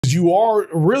You are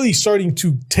really starting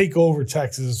to take over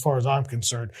Texas as far as I'm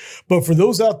concerned. But for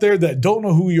those out there that don't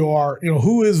know who you are,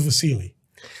 who is Vasili?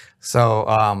 So,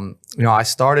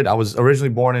 I was originally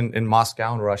born in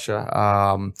Moscow in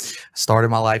Russia. Started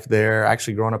my life there,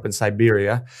 actually growing up in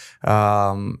Siberia, in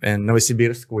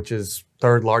Novosibirsk, which is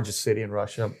third largest city in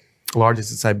Russia,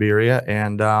 largest in Siberia.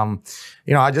 And,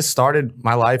 I just started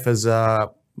my life as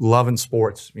loving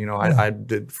sports. I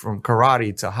did from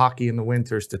karate to hockey in the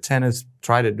winters to tennis,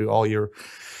 try to do all year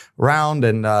round.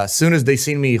 And as soon as they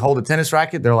seen me hold a tennis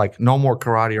racket, they're like, no more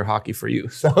karate or hockey for you.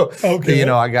 So,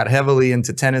 I got heavily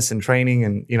into tennis and training,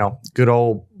 and, good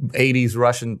old 80s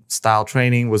Russian style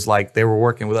training was like, they were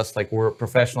working with us like we're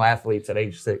professional athletes at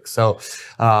age 6. So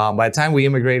by the time we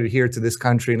immigrated here to this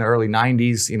country in the early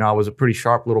 90s, I was a pretty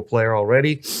sharp little player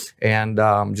already. And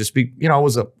I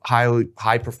was a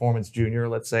high performance junior,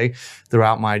 let's say,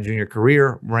 throughout my junior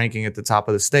career, ranking at the top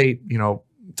of the state,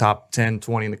 top 10,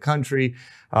 20 in the country.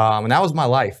 And that was my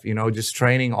life, just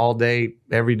training all day,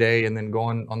 every day, and then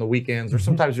going on the weekends or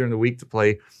sometimes during the week to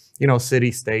play,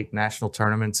 city, state, national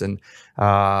tournaments. And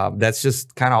that's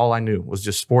just kind of all I knew was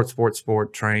just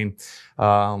sport, train.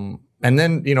 And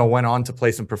then, went on to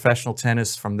play some professional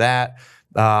tennis from that.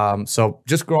 So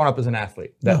just growing up as an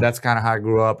athlete, that's kind of how I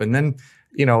grew up. And then,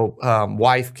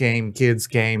 wife came, kids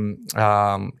came,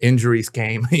 injuries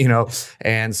came,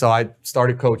 and so I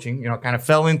started coaching, kind of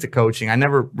fell into coaching. I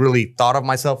never really thought of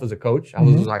myself as a coach. I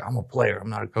was just like, I'm a player, I'm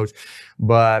not a coach.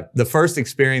 But the first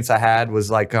experience I had was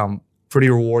like, pretty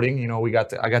rewarding.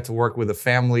 I got to work with a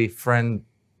family friend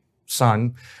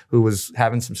son who was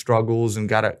having some struggles and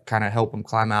got to kind of help him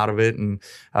climb out of it. And,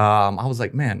 I was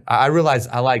like, man, I realized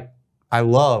I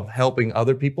love helping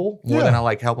other people more than I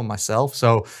like helping myself.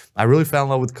 So I really fell in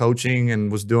love with coaching and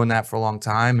was doing that for a long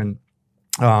time. And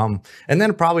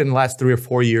then probably in the last 3 or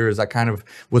 4 years, I kind of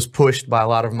was pushed by a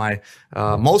lot of my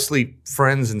mostly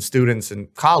friends and students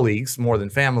and colleagues more than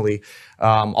family.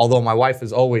 Although my wife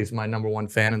is always my #1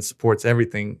 fan and supports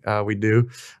everything we do,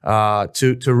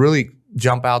 to really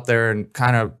jump out there and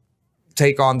kind of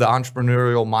take on the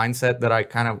entrepreneurial mindset that I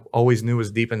kind of always knew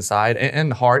was deep inside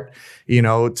and heart,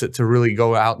 to really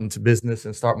go out into business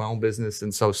and start my own business.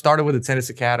 And so started with a tennis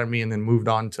academy and then moved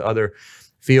on to other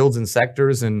fields and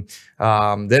sectors. And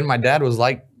then my dad was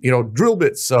like, drill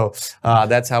bits. So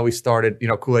that's how we started,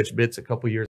 Cool Edge Bits a couple years